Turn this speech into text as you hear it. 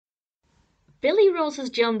Billy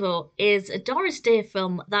Rose's Jumbo is a Doris Day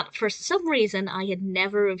film that for some reason I had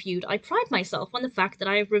never reviewed. I pride myself on the fact that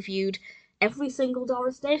I have reviewed every single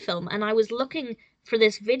Doris Day film, and I was looking for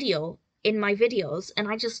this video in my videos and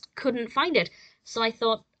I just couldn't find it. So I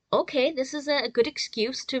thought, okay, this is a good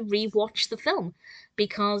excuse to rewatch the film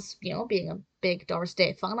because, being a big Doris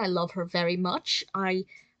Day fan, I love her very much. I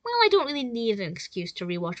don't really need an excuse to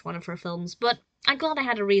rewatch one of her films, but I'm glad I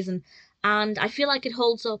had a reason, and I feel like it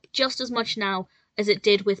holds up just as much now as it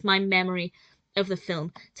did with my memory of the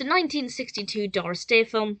film. It's a 1962 Doris Day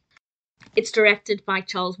film. It's directed by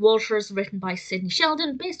Charles Walters, written by Sidney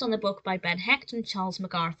Sheldon, based on the book by Ben Hecht and Charles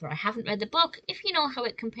MacArthur. I haven't read the book. If you know how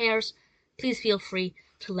it compares, please feel free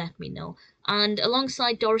to let me know. And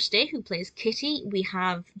alongside Doris Day, who plays Kitty, we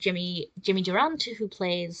have Jimmy Durante, who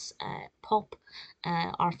plays Pop,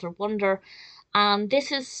 Arthur Wonder. And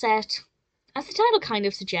this is set, as the title kind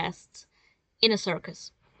of suggests, in a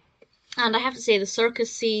circus. And I have to say, the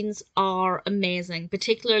circus scenes are amazing,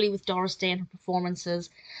 particularly with Doris Day and her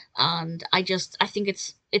performances. And I think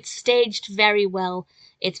it's staged very well.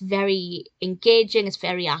 It's very engaging. It's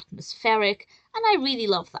very atmospheric, and I really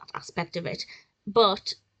love that aspect of it.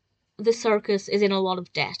 But the circus is in a lot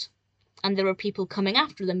of debt, and there are people coming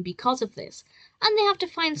after them because of this. And they have to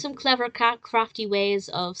find some clever, crafty ways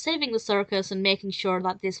of saving the circus and making sure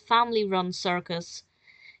that this family-run circus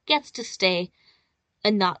gets to stay,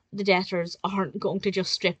 and that the debtors aren't going to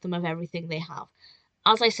just strip them of everything they have.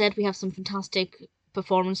 As I said, we have some fantastic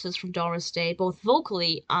performances from Doris Day, both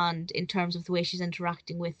vocally and in terms of the way she's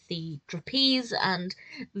interacting with the trapeze and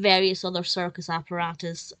various other circus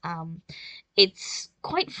apparatus. It's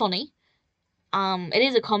quite funny. It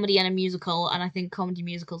is a comedy and a musical, and I think comedy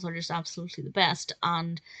musicals are just absolutely the best.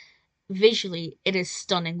 And visually, it is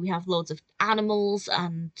stunning. We have loads of animals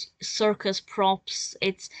and circus props.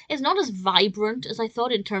 It's not as vibrant as I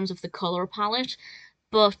thought in terms of the color palette,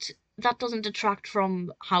 but that doesn't detract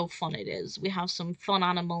from how fun it is. We have some fun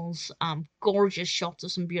animals, gorgeous shots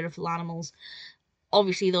of some beautiful animals.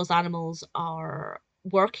 Obviously, those animals are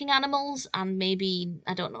working animals, and maybe,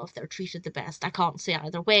 I don't know if they're treated the best. I can't say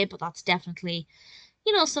either way, but that's definitely,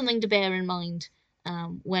 something to bear in mind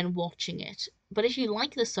when watching it. But if you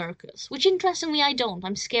like the circus, which interestingly I don't,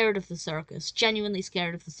 I'm scared of the circus, genuinely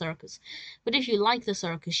scared of the circus. But if you like the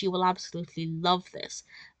circus, you will absolutely love this.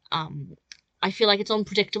 I feel like it's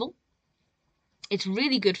unpredictable. It's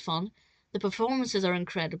really good fun. The performances are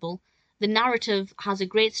incredible. The narrative has a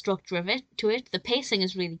great structure to it. The pacing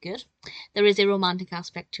is really good. There is a romantic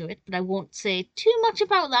aspect to it, but I won't say too much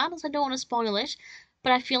about that as I don't want to spoil it.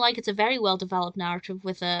 But I feel like it's a very well developed narrative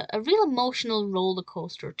with a real emotional roller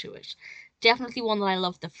coaster to it. Definitely one that I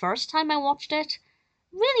loved the first time I watched it.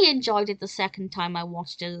 Really enjoyed it the second time I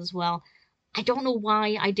watched it as well. I don't know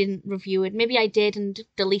why I didn't review it. Maybe I did and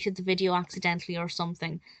deleted the video accidentally or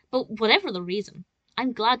something. But whatever the reason,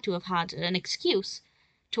 I'm glad to have had an excuse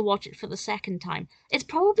to watch it for the second time. It's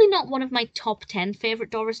probably not one of my top 10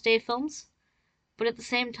 favourite Doris Day films, but at the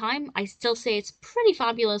same time, I still say it's pretty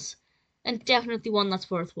fabulous and definitely one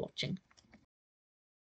that's worth watching.